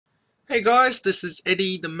Hey guys, this is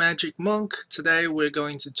Eddie the Magic Monk. Today we're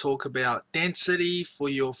going to talk about density for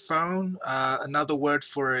your phone. Another word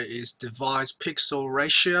for it is device pixel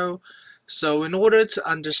ratio. So in order to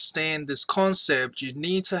understand this concept, you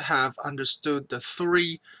need to have understood the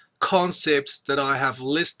three concepts that I have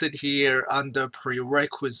listed here under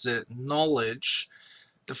prerequisite knowledge.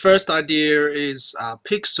 The first idea is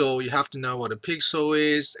pixel. You have to know what a pixel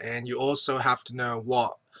is, and you also have to know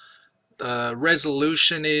what the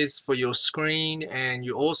resolution is for your screen, and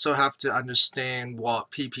you also have to understand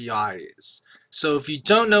what PPI is. So if you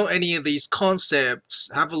don't know any of these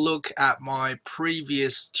concepts, have a look at my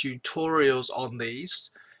previous tutorials on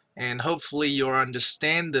these and hopefully you'll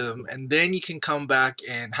understand them, and then you can come back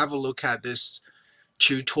and have a look at this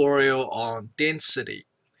tutorial on density,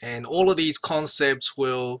 and all of these concepts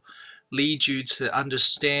will lead you to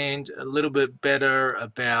understand a little bit better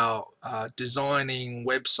about designing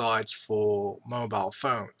websites for mobile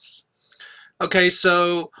phones. Okay,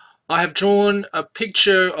 so I have drawn a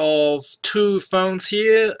picture of two phones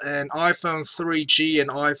here, an iPhone 3G and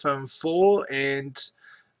iPhone 4, and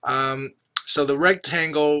um, so the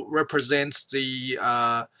rectangle represents the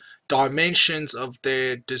dimensions of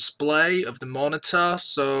their display of the monitor.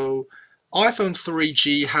 So iPhone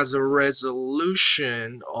 3G has a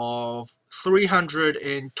resolution of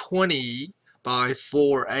 320 by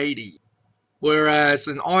 480, whereas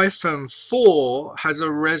an iPhone 4 has a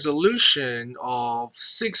resolution of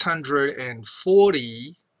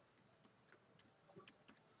 640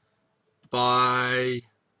 by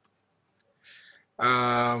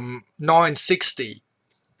 960.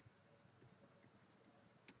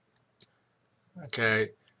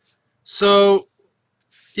 Okay, so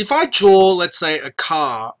if I draw, let's say, a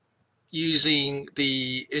car using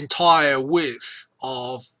the entire width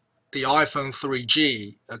of the iPhone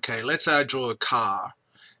 3G, okay, let's say I draw a car,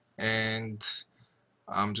 and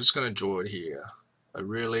I'm just going to draw it here, a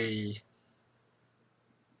really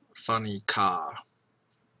funny car.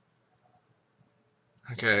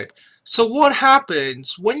 Okay, so what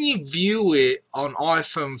happens when you view it on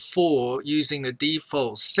iPhone 4 using the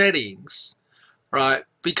default settings, right?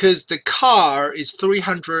 Because the car is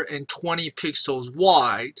 320 pixels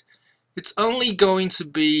wide, it's only going to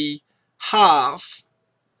be half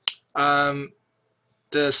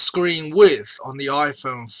the screen width on the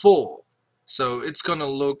iPhone 4. So it's going to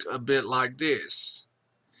look a bit like this.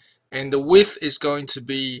 And the width is going to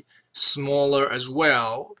be smaller as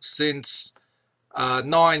well, since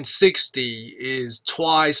 960 is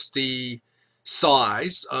twice the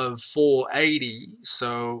size of 480,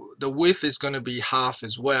 so the width is going to be half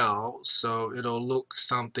as well, so it'll look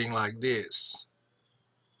something like this.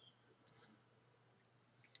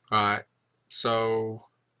 Right, so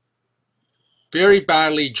very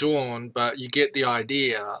badly drawn, but you get the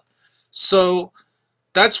idea. So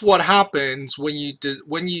that's what happens when you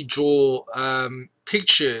draw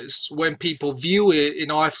pictures when people view it in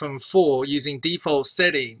iPhone 4 using default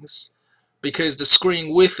settings. Because the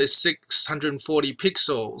screen width is 640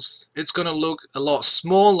 pixels, it's going to look a lot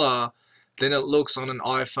smaller than it looks on an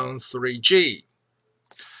iPhone 3G.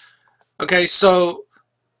 Okay, so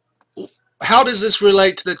how does this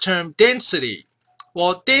relate to the term density?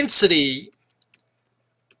 Well, density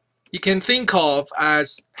you can think of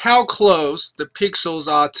as how close the pixels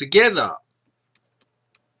are together.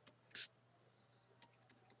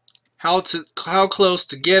 How close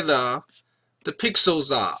together the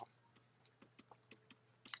pixels are.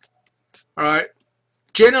 Alright?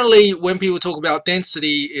 Generally, when people talk about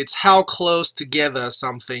density, it's how close together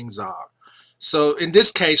some things are. So in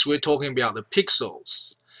this case, we're talking about the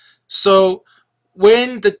pixels. So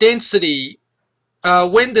when the density,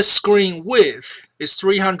 when the screen width is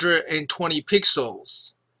 320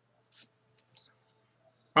 pixels,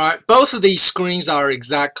 right, both of these screens are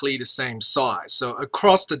exactly the same size. So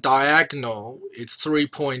across the diagonal, it's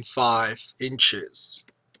 3.5 inches.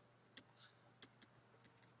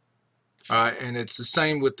 Alright, and it's the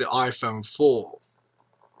same with the iPhone 4,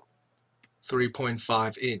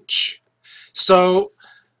 3.5 inch. So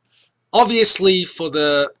obviously for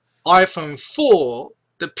the iPhone 4,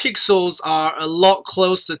 the pixels are a lot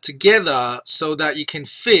closer together so that you can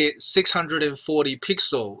fit 640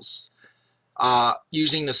 pixels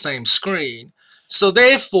using the same screen. So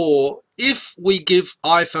therefore, if we give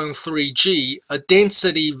iPhone 3G a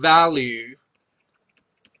density value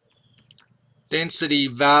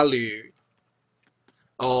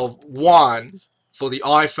of 1 for the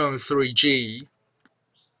iPhone 3G,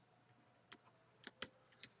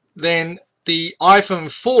 then the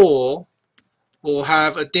iPhone 4 will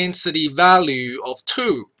have a density value of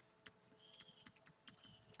 2.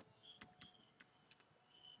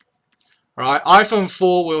 Alright, iPhone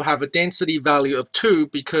 4 will have a density value of 2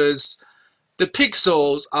 because the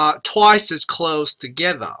pixels are twice as close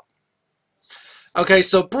together. Okay,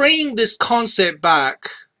 so bringing this concept back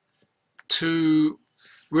to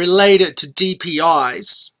relate it to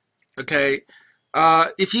DPIs, okay,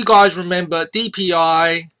 if you guys remember,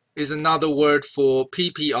 DPI is another word for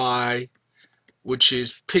PPI, which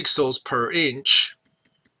is pixels per inch.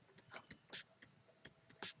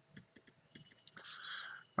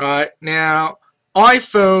 Right, now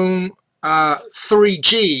iPhone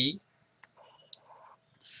 3G,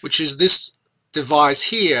 which is this device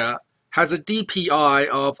here, has a DPI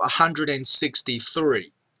of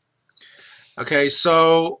 163. Okay,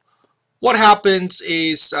 so what happens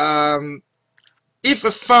is if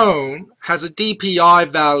a phone has a DPI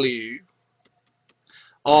value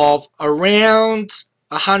of around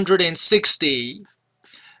 160,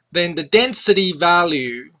 then the density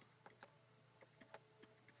value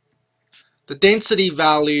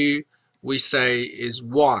we say is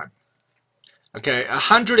 1. Okay,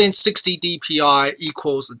 160 DPI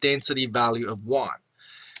equals a density value of 1.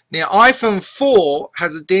 Now iPhone 4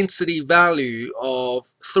 has a density value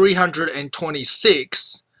of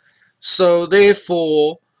 326, so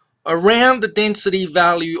therefore around the density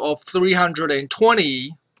value of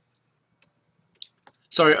 320,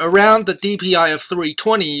 around the DPI of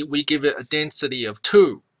 320, we give it a density of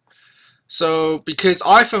 2. So because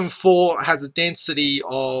iPhone 4 has a density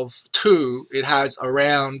of 2, it has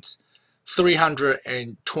around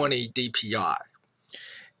 320 DPI.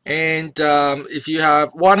 And if you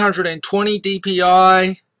have 120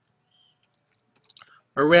 DPI,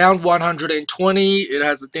 around 120, it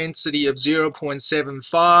has a density of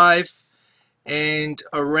 0.75, and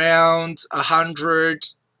around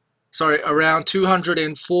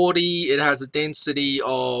 240, it has a density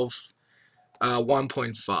of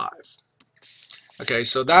 1.5. Okay,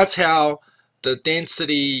 so that's how the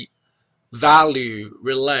density value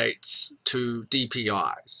relates to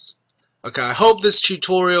DPIs. Okay, I hope this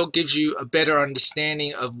tutorial gives you a better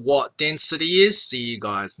understanding of what density is. See you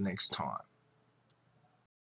guys next time.